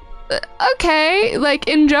 Okay, like,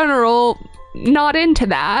 in general, not into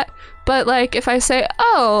that. But, like, if I say,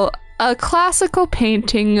 oh, a classical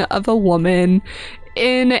painting of a woman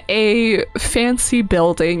in a fancy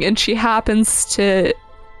building and she happens to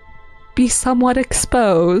be somewhat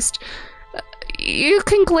exposed, you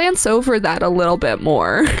can glance over that a little bit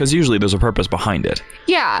more. Because usually there's a purpose behind it.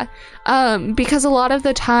 Yeah, because a lot of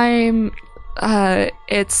the time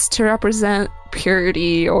it's to represent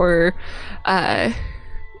purity or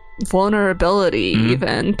vulnerability,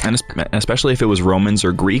 even. And especially if it was Romans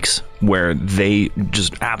or Greeks, where they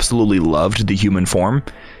just absolutely loved the human form.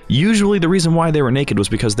 Usually the reason why they were naked was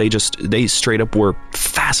because they straight up were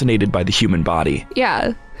fascinated by the human body.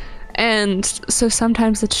 Yeah. And so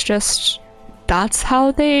sometimes it's just, that's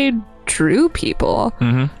how they drew people.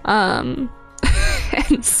 Mm-hmm.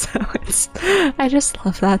 And so I just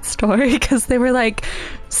love that story because they were like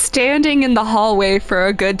standing in the hallway for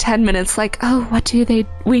a good 10 minutes like, oh, what do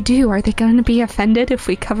we do? Are they going to be offended if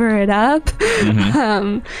we cover it up?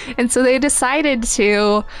 Mm-hmm. And so they decided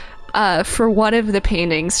to, for one of the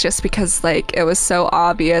paintings, just because like it was so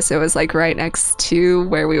obvious, it was like right next to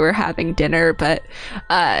where we were having dinner, but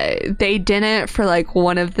they didn't for like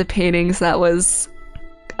one of the paintings that was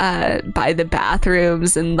by the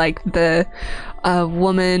bathrooms, and like the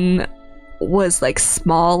woman was like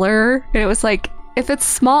smaller, and it was like, if it's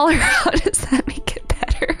smaller, how does that make it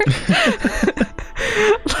better?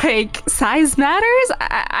 Like, size matters?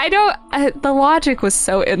 I don't, the logic was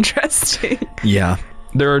so interesting. Yeah.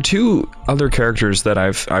 There are two other characters that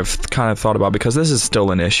I've kind of thought about, because this is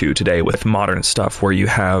still an issue today with modern stuff where you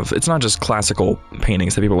have, it's not just classical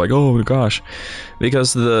paintings that people are like, oh gosh,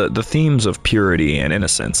 because the themes of purity and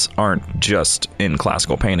innocence aren't just in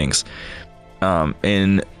classical paintings.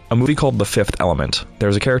 In a movie called The Fifth Element,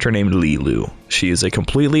 there's a character named Li Lu. She is a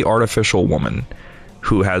completely artificial woman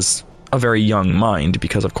who has a very young mind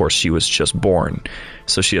because, of course, she was just born.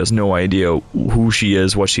 So she has no idea who she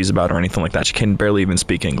is, what she's about, or anything like that. She can barely even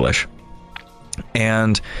speak English.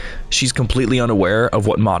 And she's completely unaware of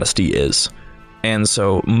what modesty is. And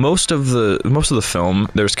so most of the film,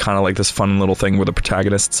 there's kind of like this fun little thing where the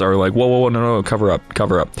protagonists are like, whoa, no, cover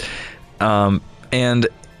up. And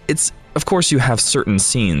it's, of course, you have certain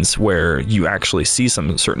scenes where you actually see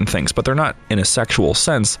some certain things, but they're not in a sexual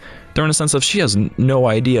sense. They're in a sense of she has no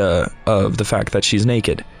idea of the fact that she's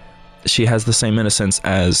naked. She has the same innocence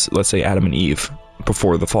as, let's say, Adam and Eve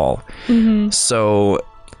before the fall. Mm-hmm. So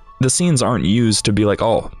the scenes aren't used to be like,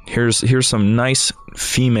 oh, here's some nice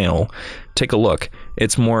female, take a look.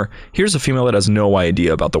 It's more, here's a female that has no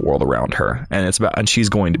idea about the world around her, and she's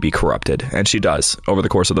going to be corrupted, and she does. Over the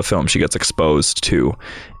course of the film, she gets exposed to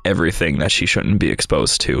everything that she shouldn't be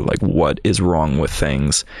exposed to, like what is wrong with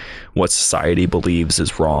things, what society believes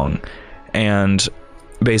is wrong, and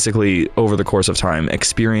basically over the course of time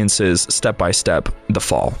experiences step by step the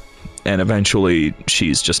fall, and eventually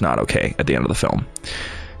she's just not okay at the end of the film.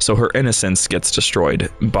 So her innocence gets destroyed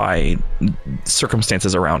by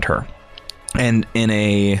circumstances around her. And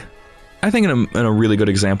I think in a really good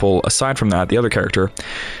example, aside from that, the other character,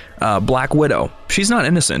 Black Widow, she's not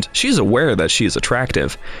innocent. She's aware that she's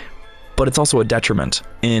attractive, but it's also a detriment.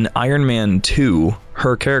 In Iron Man 2,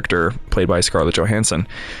 her character, played by Scarlett Johansson,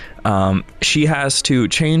 she has to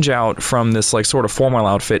change out from this like sort of formal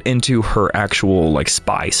outfit into her actual like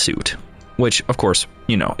spy suit, which of course,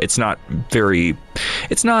 it's not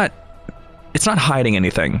hiding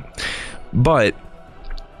anything, but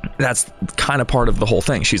that's kind of part of the whole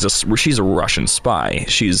thing. She's a Russian spy.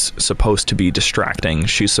 She's supposed to be distracting.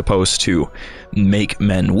 She's supposed to make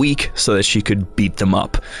men weak so that she could beat them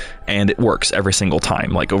up. And it works every single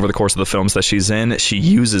time. Like, over the course of the films that she's in, she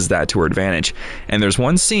uses that to her advantage. And there's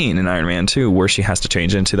one scene in Iron Man 2 where she has to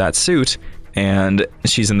change into that suit, and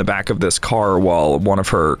she's in the back of this car while one of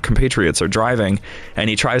her compatriots are driving, and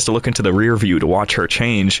he tries to look into the rear view to watch her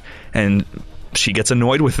change, and she gets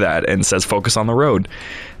annoyed with that and says, focus on the road.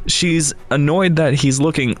 She's annoyed that he's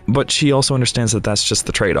looking, but she also understands that that's just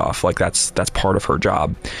the trade-off. Like, that's part of her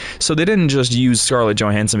job. So they didn't just use Scarlett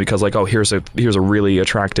Johansson because, like, oh, here's a really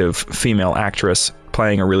attractive female actress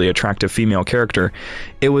playing a really attractive female character.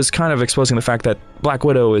 It was kind of exposing the fact that Black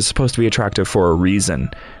Widow is supposed to be attractive for a reason.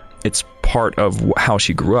 It's part of how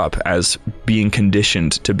she grew up, as being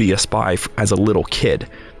conditioned to be a spy as a little kid.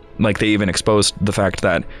 Like, they even exposed the fact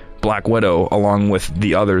that Black Widow, along with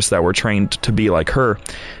the others that were trained to be like her,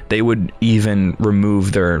 they would even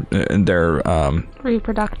remove their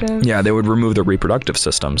reproductive. Yeah, they would remove their reproductive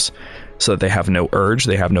systems so that they have no urge,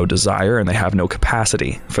 they have no desire, and they have no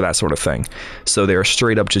capacity for that sort of thing. So they are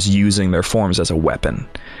straight up just using their forms as a weapon.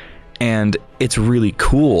 And it's really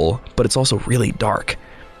cool, but it's also really dark.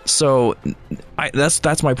 So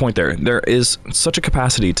that's my point there. There is such a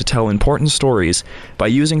capacity to tell important stories by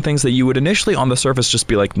using things that you would initially on the surface just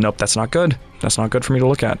be like, nope, that's not good. That's not good for me to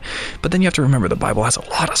look at. But then you have to remember the Bible has a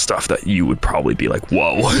lot of stuff that you would probably be like,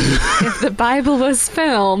 whoa. If the Bible was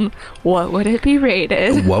film, what would it be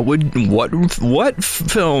rated? What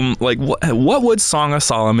film, like what would Song of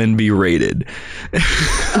Solomon be rated?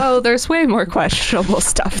 Oh, there's way more questionable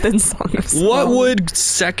stuff than Song of Solomon. What would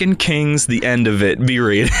 2 Kings, the end of it, be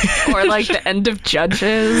rated? Or like the end of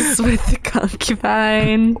Judges with the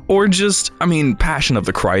concubine. Or just, I mean, Passion of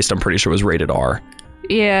the Christ, I'm pretty sure was rated R.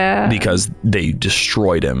 Yeah. Because they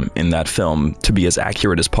destroyed him in that film to be as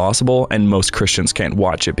accurate as possible, and most Christians can't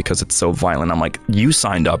watch it because it's so violent. I'm like, you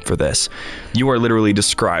signed up for this. You are literally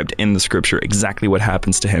described in the scripture exactly what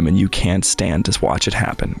happens to him, and you can't stand to watch it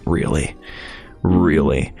happen. Really?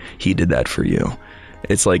 Really? He did that for you.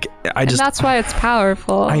 It's like, and that's why it's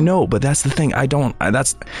powerful. I know, but that's the thing. I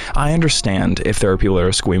understand if there are people that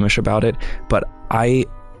are squeamish about it, but I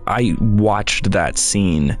watched that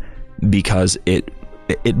scene because it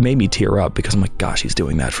made me tear up, because I'm like, gosh, he's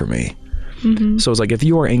doing that for me. Mm-hmm. So it's like, if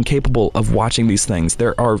you are incapable of watching these things,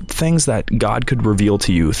 there are things that God could reveal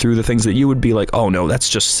to you through the things that you would be like, oh no, that's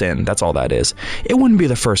just sin. That's all that is. It wouldn't be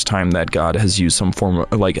the first time that God has used some form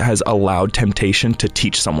of, like, has allowed temptation to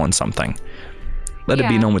teach someone something. Let it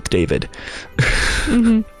be known with David.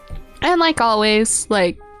 Mm-hmm. And like always,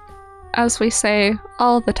 like, as we say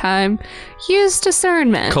all the time, use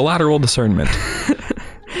discernment. Collateral discernment.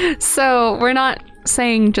 So we're not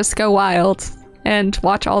saying just go wild and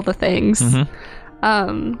watch all the things.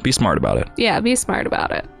 Mm-hmm. Be smart about it. Yeah, be smart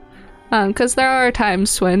about it. Because there are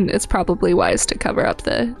times when it's probably wise to cover up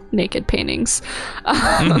the naked paintings.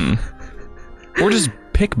 Or just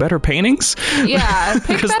pick better paintings. Yeah,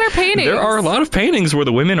 pick better paintings. There are a lot of paintings where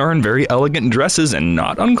the women are in very elegant dresses and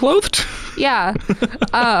not unclothed. Yeah.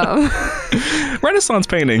 Renaissance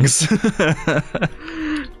paintings.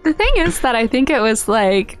 The thing is that I think it was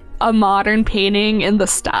like a modern painting in the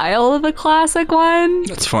style of the classic one.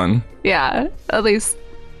 That's fun. Yeah, at least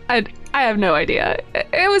I have no idea.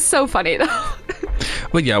 It was so funny though.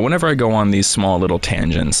 But yeah, whenever I go on these small little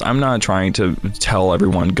tangents, I'm not trying to tell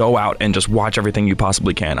everyone, go out and just watch everything you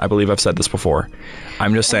possibly can. I believe I've said this before.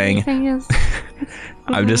 I'm just saying,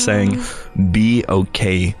 be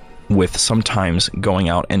okay with sometimes going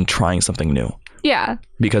out and trying something new. Yeah.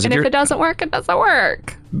 Because if it doesn't work, it doesn't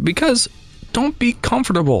work. Because don't be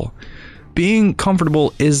comfortable. Being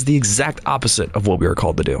comfortable is the exact opposite of what we are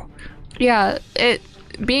called to do. Yeah,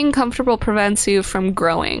 being comfortable prevents you from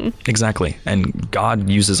growing. Exactly. And God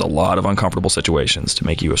uses a lot of uncomfortable situations to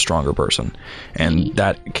make you a stronger person. And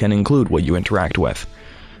that can include what you interact with.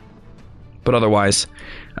 But otherwise,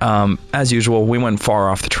 as usual, we went far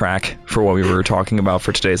off the track for what we were talking about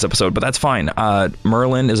for today's episode, but that's fine.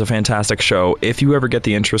 Merlin is a fantastic show. If you ever get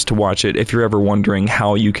the interest to watch it, if you're ever wondering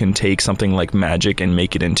how you can take something like magic and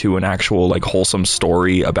make it into an actual, like, wholesome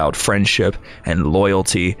story about friendship and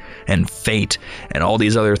loyalty and fate and all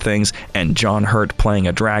these other things, and John Hurt playing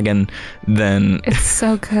a dragon, then it's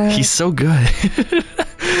so good. He's so good.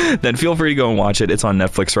 Then feel free to go and watch it. It's on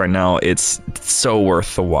Netflix right now. It's so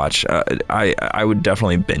worth the watch. I would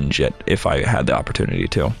definitely binge it if I had the opportunity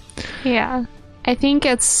to. Yeah. I think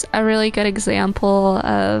it's a really good example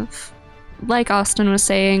of, like Austin was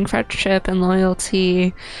saying, friendship and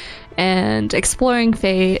loyalty and exploring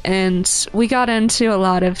fate. And we got into a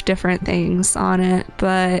lot of different things on it,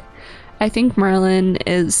 but I think Merlin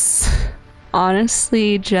is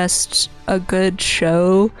honestly just a good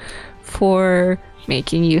show for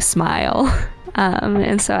making you smile.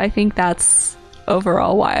 And so I think that's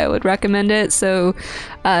overall why I would recommend it. So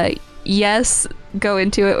yes, go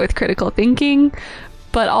into it with critical thinking,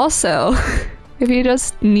 but also if you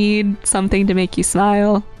just need something to make you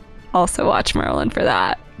smile, also watch Merlin for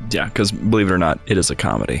that. Yeah, because believe it or not, it is a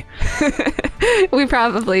comedy. We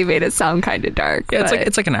probably made it sound kind of dark. Yeah, but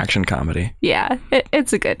it's like an action comedy. yeah,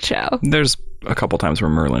 it's a good show. There's a couple times where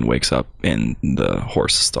Merlin wakes up in the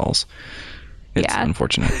horse stalls. It's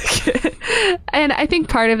unfortunate. And I think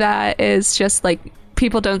part of that is just like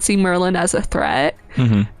people don't see Merlin as a threat.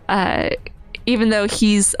 Even though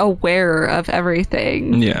he's aware of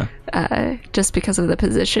everything. Yeah. Just because of the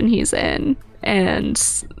position he's in. And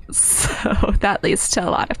so that leads to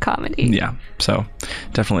a lot of comedy. Yeah. So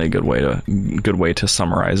definitely a good way to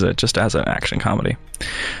summarize it, just as an action comedy.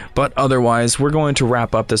 But otherwise, we're going to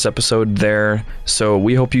wrap up this episode there. So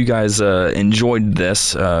we hope you guys enjoyed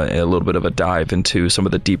this, a little bit of a dive into some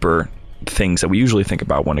of the deeper things that we usually think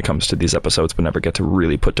about when it comes to these episodes, but never get to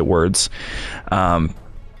really put to words.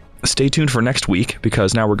 Stay tuned for next week,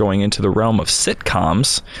 because now we're going into the realm of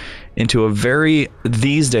sitcoms, into a very,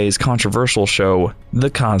 these days, controversial show,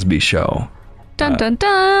 The Cosby Show. Dun dun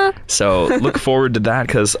dun! So look forward to that,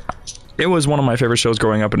 because it was one of my favorite shows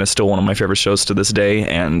growing up, and it's still one of my favorite shows to this day,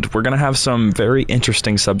 and we're going to have some very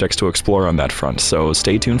interesting subjects to explore on that front, so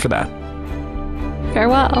stay tuned for that.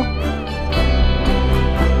 Farewell.